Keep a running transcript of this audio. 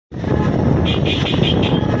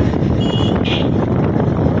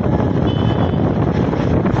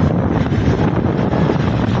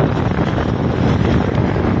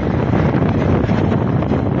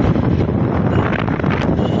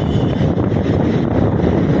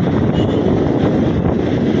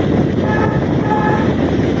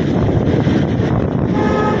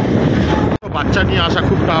আসা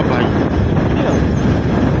খুব টাফ ভাই,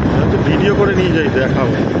 তো ভিডিও করে নিয়ে যাই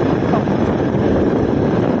দেখাবো।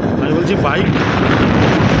 আমি বলছি বাইক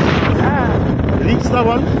রিক্স না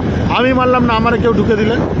বল, আমি মারলাম না, আমারে কেউ ঢুকে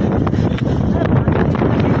দিলে।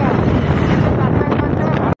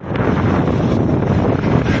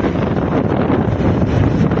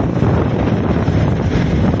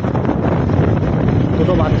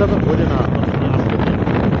 ছোটো বাচ্চা তো বোঝে না,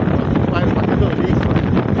 পায়ের পাশে তো রিক্স।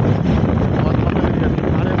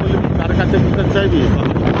 আরে বলি কার কাছে ঢুকতে চাইবি?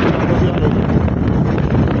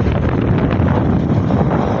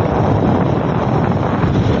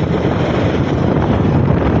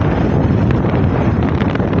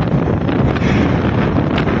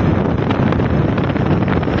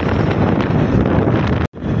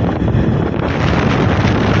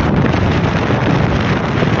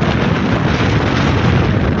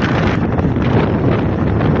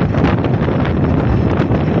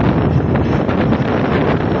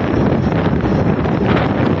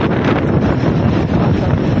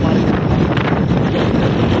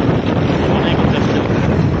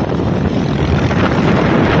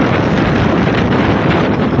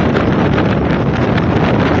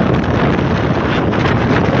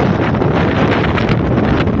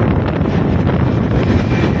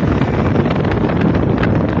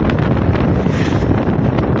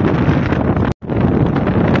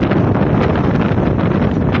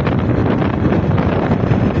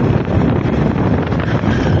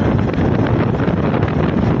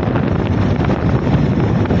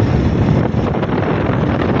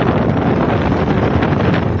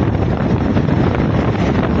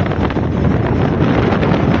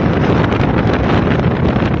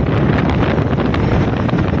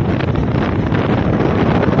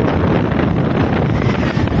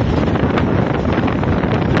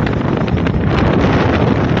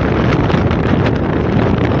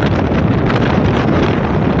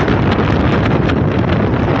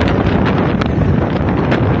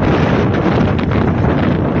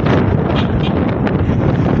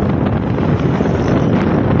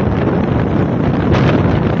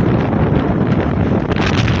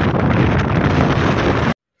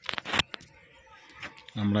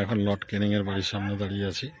 আমরা এখন লর্ড ক্যানিংয়ের বাড়ির সামনে দাঁড়িয়ে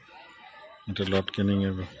আছি। এটা লর্ড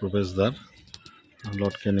ক্যানিংয়ের প্রবেশদ্বার,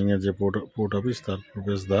 লর্ড ক্যানিংয়ের যে পোর্ট অফিস তার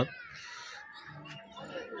প্রবেশদ্বার।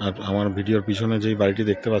 আর আমার ভিডিওর পিছনে যেই বাড়িটি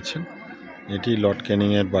দেখতে পাচ্ছেন এটি লর্ড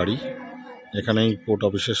ক্যানিংয়ের বাড়ি। এখানেই পোর্ট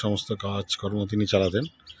অফিসের সমস্ত কাজকর্ম তিনি চালাতেন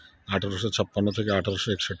 1856 থেকে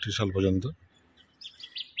 1861 সাল পর্যন্ত।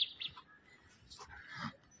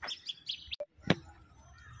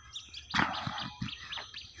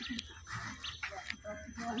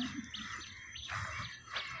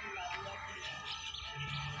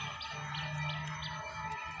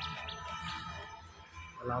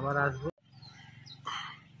 আবার আসবো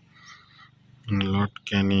লর্ড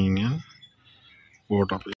ক্যানিংয়ের পোর্ট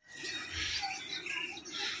অফিস।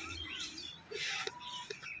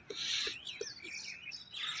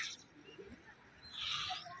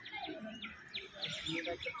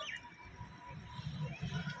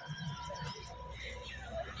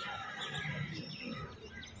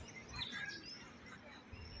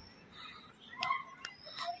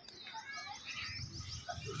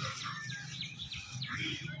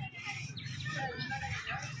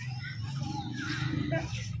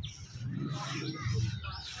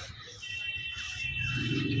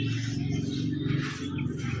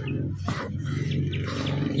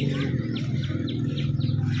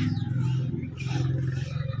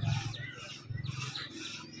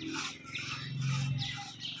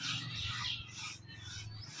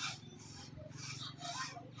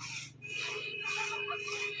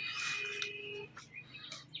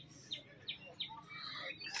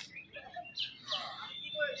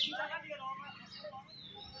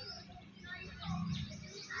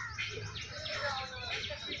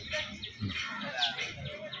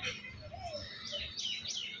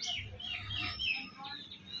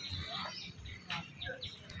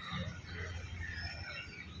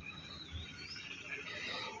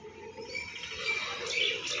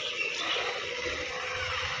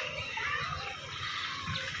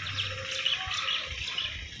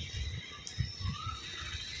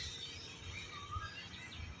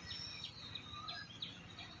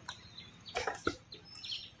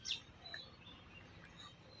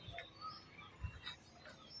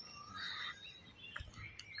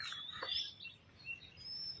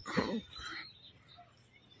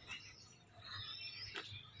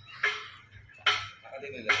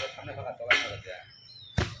 সামনে ফাঁকা তলা করা যায়।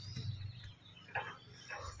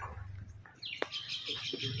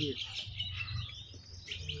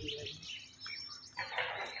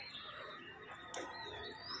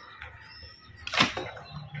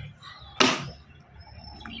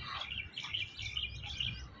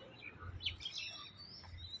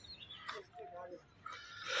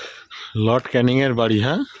 লর্ড ক্যানিং এর বাড়ি।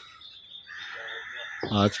 হ্যাঁ,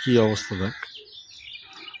 আজ কি অবস্থা দেখ,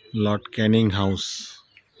 লর্ড ক্যানিং হাউস।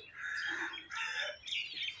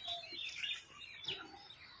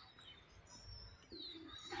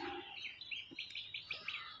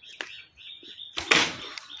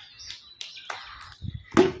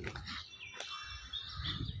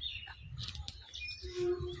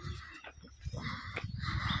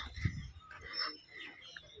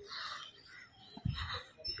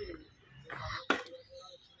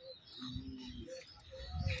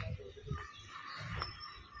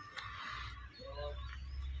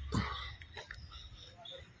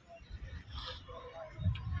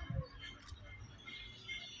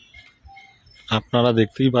 আপনারা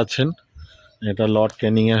দেখতেই পাচ্ছেন, এটা লর্ড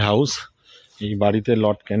ক্যানিং এর হাউস। এই বাড়িতে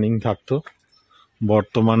লর্ড ক্যানিং থাকতো।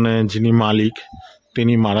 বর্তমানে যিনি মালিক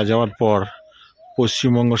তিনি মারা যাওয়ার পর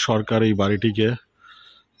পশ্চিমবঙ্গ সরকার এই বাড়িটিকে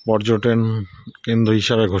পর্যটন কেন্দ্র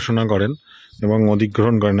হিসাবে ঘোষণা করেন এবং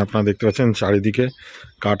অধিগ্রহণ করেন। আপনারা দেখতে পাচ্ছেন চারিদিকে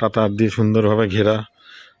কাটা তার দিয়ে সুন্দরভাবে ঘেরা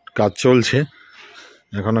কাজ চলছে,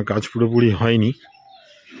 এখনো কাজ পুরোপুরি হয়নি।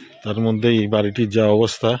 তার মধ্যে এই বাড়িটির যা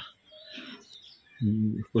অবস্থা,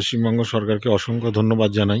 পশ্চিমবঙ্গ সরকারকে অসংখ্য ধন্যবাদ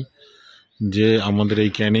জানাই যে আমাদের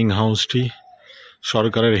এই ক্যানিং হাউসটি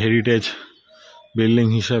সরকারের হেরিটেজ বিল্ডিং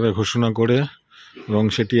হিসাবে ঘোষণা করে এবং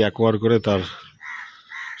সেটি অ্যাকোয়ার করে তার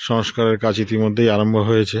সংস্কারের কাজ ইতিমধ্যেই আরম্ভ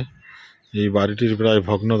হয়েছে। এই বাড়িটির প্রায়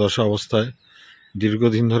ভগ্নদশা অবস্থায়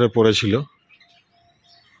দীর্ঘদিন ধরে পড়েছিল।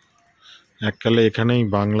 এককালে এখানেই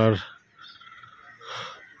বাংলার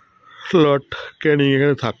লর্ড ক্যানিং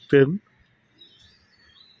এখানে থাকতেন।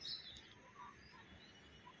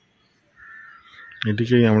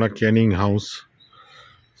 এটিকেই আমরা ক্যানিং হাউস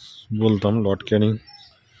বলতাম, লর্ড ক্যানিং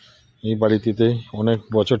এই বাড়িটিতে অনেক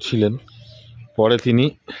বছর ছিলেন। পরে তিনি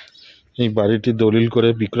এই বাড়িটি দলিল করে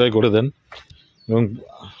বিক্রয় করে দেন এবং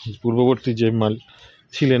পূর্ববর্তী যে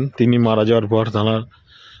ছিলেন তিনি মারা যাওয়ার পর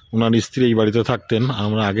ওনার স্ত্রী এই বাড়িতে থাকতেন।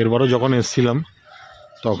 আমরা আগেরবারও যখন এসেছিলাম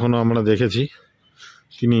তখনও আমরা দেখেছি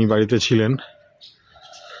তিনি এই বাড়িতে ছিলেন,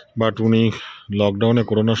 বাট উনি লকডাউনে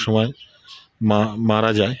করোনার সময়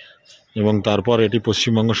মারা যায় এবং তারপর এটি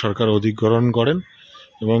পশ্চিমবঙ্গ সরকার অধিগ্রহণ করেন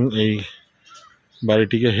এবং এই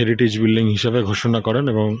বাড়িটিকে হেরিটেজ বিল্ডিং হিসাবে ঘোষণা করেন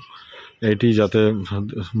এবং এটি যাতে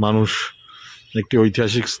মানুষ একটি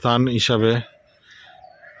ঐতিহাসিক স্থান হিসাবে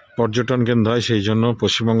পর্যটন কেন্দ্র হয় সেই জন্য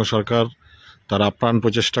পশ্চিমবঙ্গ সরকার তার আপ্রাণ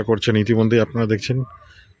প্রচেষ্টা করছেন। ইতিমধ্যেই আপনারা দেখছেন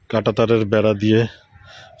কাঁটাতারের বেড়া দিয়ে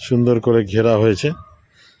সুন্দর করে ঘেরা হয়েছে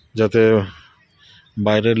যাতে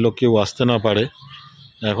বাইরের লোক কেউ আসতে না পারে।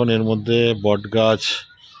 এখন এর মধ্যে বট গাছ,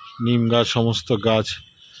 নিম গাছ, সমস্ত গাছ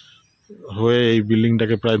হয়ে এই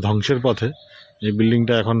বিল্ডিংটাকে প্রায় ধ্বংসের পথে। এই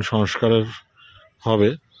বিল্ডিংটা এখন সংস্কারের হবে।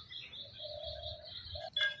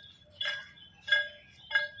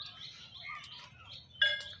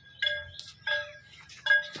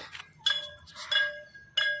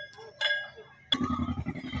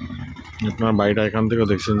 আপনার বাড়িটা এখান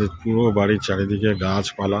থেকেও দেখছেন যে পুরো বাড়ির চারিদিকে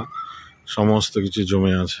গাছপালা সমস্ত কিছু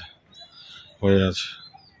জমে আছে, হয়ে আছে।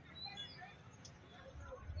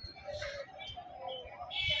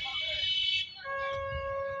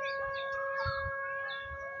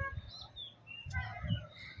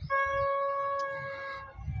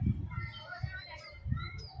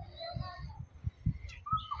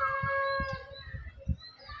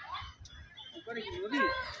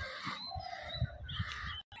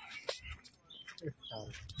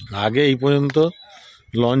 আগে এই পর্যন্ত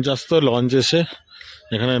লঞ্চ আসতো, লঞ্চ এসে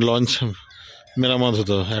এখানে লঞ্চ মেরামত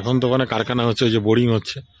হতো। এখন তো ওখানে কারখানা হচ্ছে, ওই যে বোরিং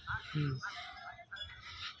হচ্ছে।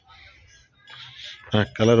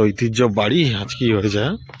 এককালের ঐতিহ্য বাড়ি আজ কি হয়েছে,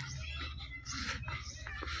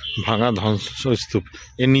 ভাঙা ধ্বংসস্তূপ।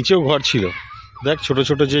 এর নিচেও ঘর ছিল, দেখ ছোট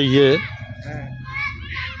ছোট যে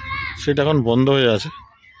সেটা এখন বন্ধ হয়ে আছে।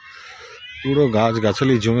 পুরো গাছ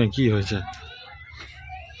গাছালি জমে কি হয়েছে।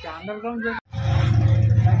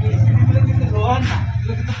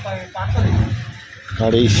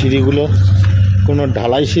 আর এই সিঁড়িগুলো কোনো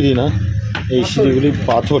ঢালাই সিঁড়ি না, এই সিঁড়িগুলি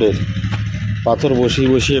পাথর বসিয়ে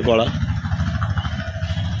বসিয়ে করা।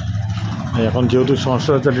 এখন যেহেতু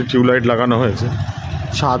সংস্কার হচ্ছে, টিউবলাইট লাগানো হয়েছে,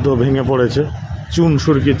 ছাদও ভেঙে পড়েছে, চুন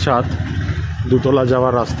সুরকির ছাদ, দুতলা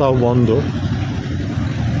যাওয়ার রাস্তাও বন্ধ।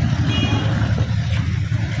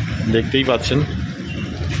 দেখতেই পাচ্ছেন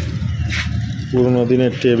পুরনো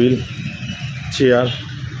দিনের টেবিল, চেয়ার,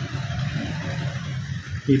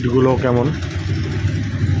 ইটগুলো কেমন।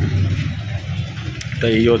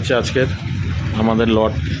 তাই এই হচ্ছে আজকের আমাদের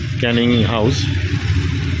লর্ড ক্যানিং হাউস।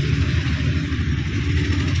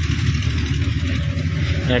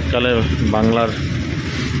 এককালে বাংলার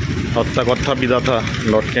হত্যাকর্তা বিধাতা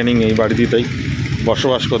লর্ড ক্যানিং এই বাড়িটিতেই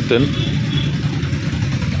বসবাস করতেন।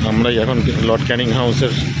 আমরাই এখন লর্ড ক্যানিং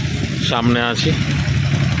হাউসের সামনে আছি।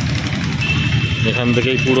 এখান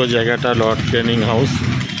থেকেই পুরো জায়গাটা লর্ড ক্যানিং হাউস।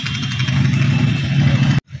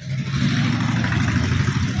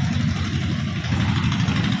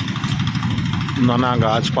 নানা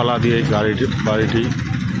গাছপালা দিয়ে বাড়িটি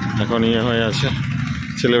এখন হয়ে আছে।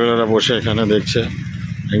 ছেলেবেলারা বসে এখানে দেখছে,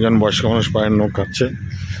 একজন বয়স্ক মানুষ পায়ের নখ কাটছে।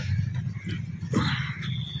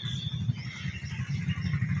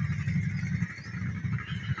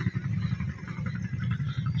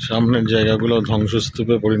 সামনের জায়গাগুলো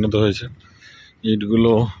ধ্বংসস্তূপে পরিণত হয়েছে,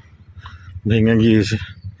 ইটগুলো ভেঙে গিয়েছে,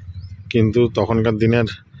 কিন্তু তখনকার দিনের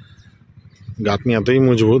গাঁথনি এতই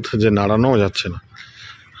মজবুত যে নাড়ানোও যাচ্ছে না।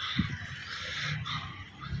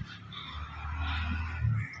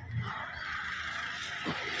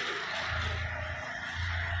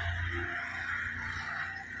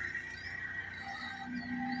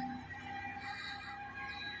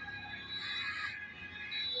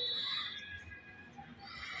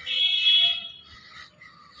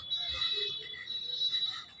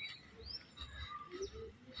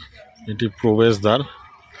 এটি প্রবেশদ্বার,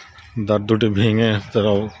 দ্বার দুটি ভেঙে তার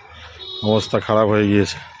অবস্থা খারাপ হয়ে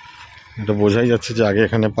গিয়েছে। এটা বোঝাই যাচ্ছে যে আগে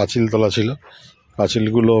এখানে পাঁচিল তোলা ছিল,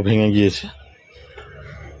 পাঁচিলগুলো ভেঙে গিয়েছে।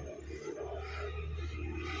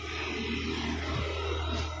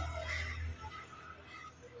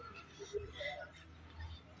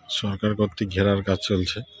 সরকার কর্তৃক ঘেরার কাজ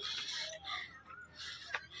চলছে।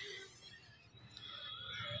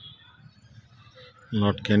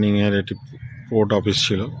 লর্ড ক্যানিং এর এটি পোর্ট অফিস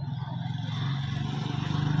ছিল।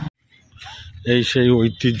 এই সেই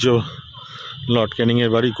ঐতিহ্য লর্ড ক্যানিং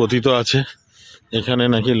এর বাড়ি। কথিত আছে এখানে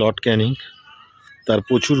নাকি লর্ড ক্যানিং তার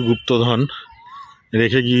প্রচুর গুপ্তধন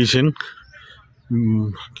রেখে গিয়েছেন,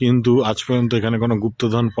 কিন্তু আজ পর্যন্ত এখানে কোনো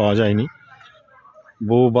গুপ্তধন পাওয়া যায়নি।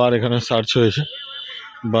 বহুবার এখানে সার্চ হয়েছে,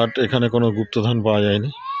 বাট এখানে কোনো গুপ্তধন পাওয়া যায়নি।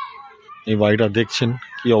 এই বাড়িটা দেখছেন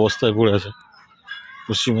কি অবস্থায় পড়ে আছে।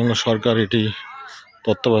 পশ্চিমবঙ্গ সরকার এটি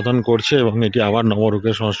তত্ত্বাবধান করছে এবং এটি আবার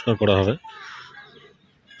নবরূপে সংস্কার করা হবে।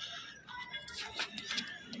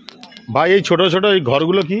 ভাই এই ছোট ছোট এই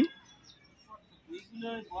ঘরগুলো কি,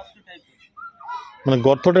 মানে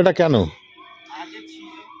গর্তটা এটা কেন?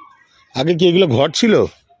 আগে কি এগুলো ঘর ছিল?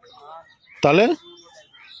 তাহলে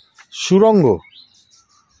সুড়ঙ্গ,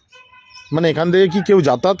 মানে এখান থেকে কি কেউ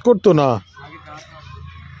যাতায়াত করতো না?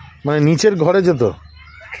 মানে নিচের ঘরে যেত?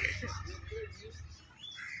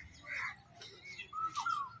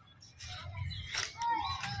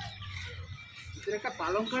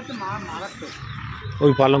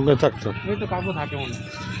 ওই পালঙ্কে থাকতো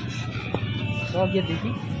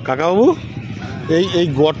কাকাবাবু। এই এই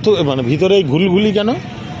গর্ত মানে ভিতরে এই ঘুলঘুলি কেন?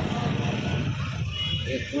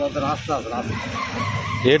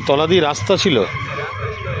 এর তলা দিয়ে রাস্তা ছিল।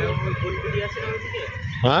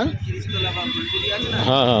 হ্যাঁ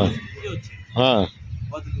হ্যাঁ হ্যাঁ হ্যাঁ,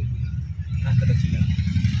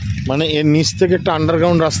 মানে এর নিচ থেকে একটা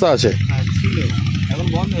আন্ডারগ্রাউন্ড রাস্তা আছে। এখন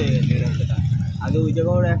বন্ধ হয়ে গেছে রাস্তাটা। আগে ওই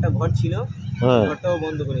জায়গায় একটা ঘর ছিল, হ্যাঁ, ঘরটাও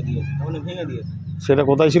বন্ধ করে দিয়েছে, মানে ভেঙে দিয়েছে। সেটা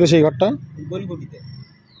কোথায় ছিল সেই ঘরটা? গোলকুটিতে।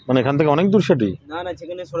 মানে এখান থেকে অনেক দূর সেটি? না না,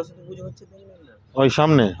 সেখানে সরস্বতী পুজো হচ্ছে দেখলেন না, ওই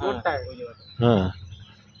সামনে। ওই জায়গাটা। হ্যাঁ,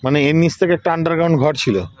 মানে এর নিচ থেকে একটা আন্ডারগ্রাউন্ড ঘর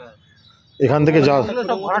ছিল, এখান থেকে যাওয়া।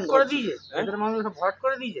 সব ভরাট করে দিয়েছে, এদের মানুষ সব ভরাট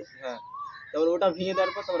করে দিয়েছে। হ্যাঁ, তারপর ওটা ভেঙে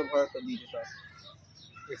দেওয়ার পর তারপর ভরাট করে দিয়েছে সব।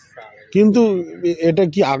 কিন্তু এটা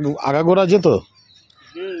কি আগাগোড়া যেত?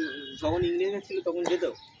 যখন ইংরেজরা ছিল তখন যেত।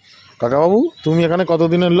 কাকাবাবু তুমি এখানে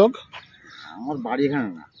কতদিনের লোক? আমার বাড়ি এখানে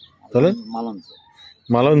না, তাহলে মালঞ্চ।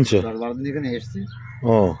 মালঞ্চ? 10-12 দিন এখানে এসেছি।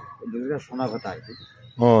 ও সোনা কথা,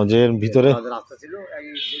 ও, যে এর ভিতরে রাস্তা ছিল,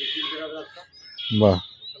 রাস্তা। বাহ,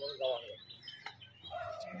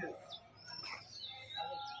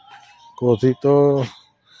 কথিত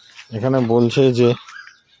এখানে বলছে যে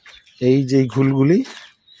এই যে ঘুলগুলি,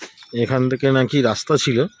 এখান থেকে নাকি রাস্তা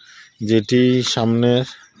ছিল, যেটি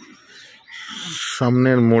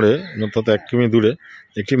সামনের মোড়ে অর্থাৎ 1 কিমি দূরে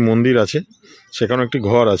একটি মন্দির আছে, সেখানে একটি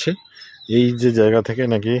ঘর আছে। এই যে জায়গা থেকে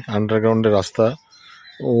নাকি আন্ডারগ্রাউন্ডের রাস্তা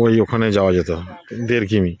ওখানে যাওয়া যেত 1.5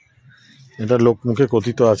 কিমি। এটা লোকমুখে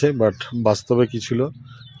কথিত আছে, বাট বাস্তবে কি ছিল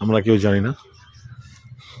আমরা কেউ জানি না।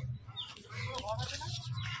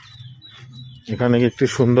 এখানে একটি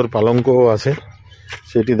সুন্দর পালঙ্কও আছে,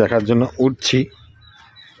 সেটি দেখার জন্য উঠছি।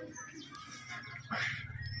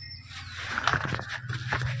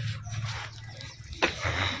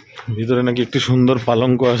 ভিতরে নাকি একটি সুন্দর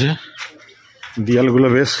পালঙ্ক আছে, দেয়ালগুলো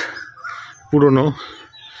বেশ পুরনো,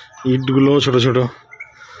 ইটগুলো ছোট ছোট।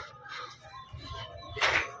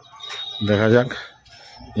 দেখা যাক,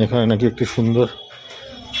 এখানে নাকি একটি সুন্দর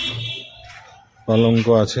পালঙ্ক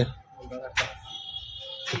আছে।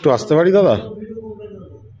 একটু আসতে পারি দাদা?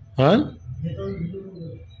 হ্যাঁ,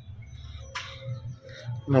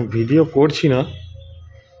 না ভিডিও করছি না।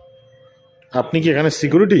 আপনি কি এখানে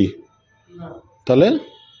সিকিউরিটি? তাহলে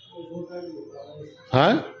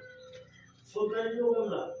হ্যাঁ,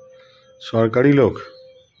 সরকারি লোক।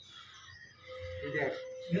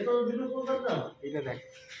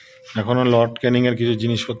 এখনো লর্ড ক্যানিং এর কিছু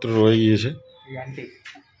জিনিসপত্র রয়ে গিয়েছে,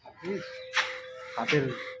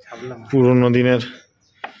 পুরনো দিনের।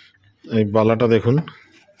 এই বালাটা দেখুন,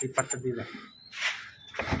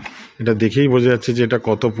 এটা দেখেই বোঝা যাচ্ছে যে এটা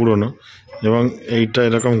কত পুরনো। এবং এইটা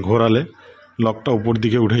এরকম ঘোরালে লকটা উপর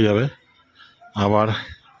দিকে উঠে যাবে, আবার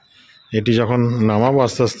এটি যখন নামাবো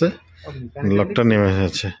আস্তে আস্তে লকটা নেমে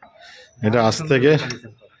যাচ্ছে। এটা আজ থেকে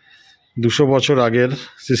 200 বছর আগের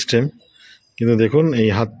সিস্টেম, কিন্তু দেখুন এই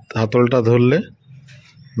হাতলটা ধরলে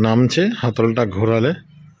নামছে, হাতলটা ঘোরালে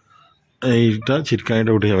এইটা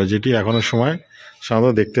ছিটকানিটা উঠে যাবে, যেটি এখনের সময়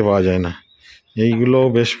সাধারণত দেখতে পাওয়া যায় না। এইগুলো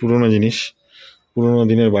বেশ পুরনো জিনিস, পুরনো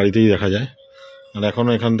দিনের বাড়িতেই দেখা যায়। আর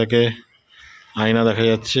এখনও এখান থেকে আয়না দেখা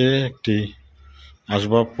যাচ্ছে, একটি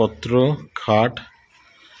আসবাবপত্র, খাট,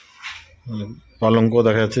 পালঙ্ক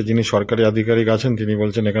দেখা যাচ্ছে। যিনি সরকারি আধিকারিক আছেন তিনি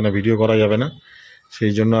বলছেন এখানে ভিডিও করা যাবে না,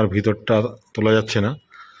 সেই জন্য আর ভিতরটা তোলা যাচ্ছে না।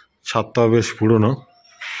 ছাদটাও বেশ পুরনো।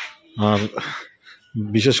 আর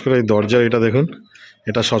বিশেষ করে এই দরজা, এটা দেখুন,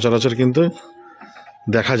 এটা সচরাচর কিন্তু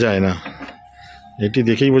দেখা যায় না। এটি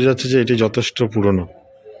দেখেই বোঝা যাচ্ছে যে এটি যথেষ্ট পুরনো।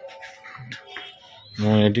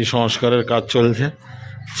 এটি সংস্কারের কাজ চলছে,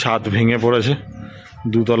 ছাদ ভেঙে পড়েছে,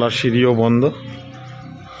 2 তলার সিঁড়িও বন্ধ,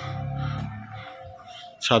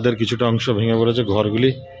 ছাদের কিছুটা অংশ ভেঙে পড়েছে, ঘরগুলি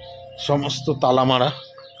সমস্ত তালা মারা।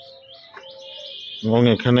 এবং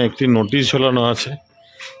এখানে একটি নোটিশ ঝোলানো আছে,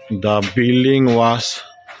 the building was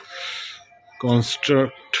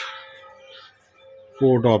construct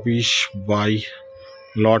port office by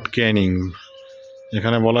Lord Canning.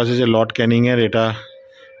 এখানে বলা আছে যে লর্ড ক্যানিংয়ের এটা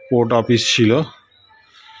পোর্ট অফিস ছিল।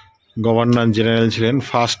 গভর্নর জেনারেল ছিলেন,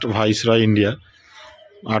 ফার্স্ট ভাইসরয় ইন্ডিয়া।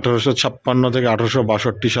 1856 থেকে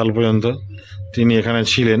 1862 সাল পর্যন্ত তিনি এখানে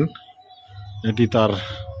ছিলেন। এটি তার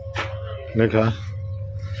লেখা।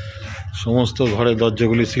 সমস্ত ঘরের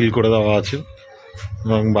দরজাগুলি সিল করে দেওয়া আছে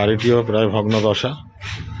এবং বাড়িটিও প্রায় ভগ্নদশা।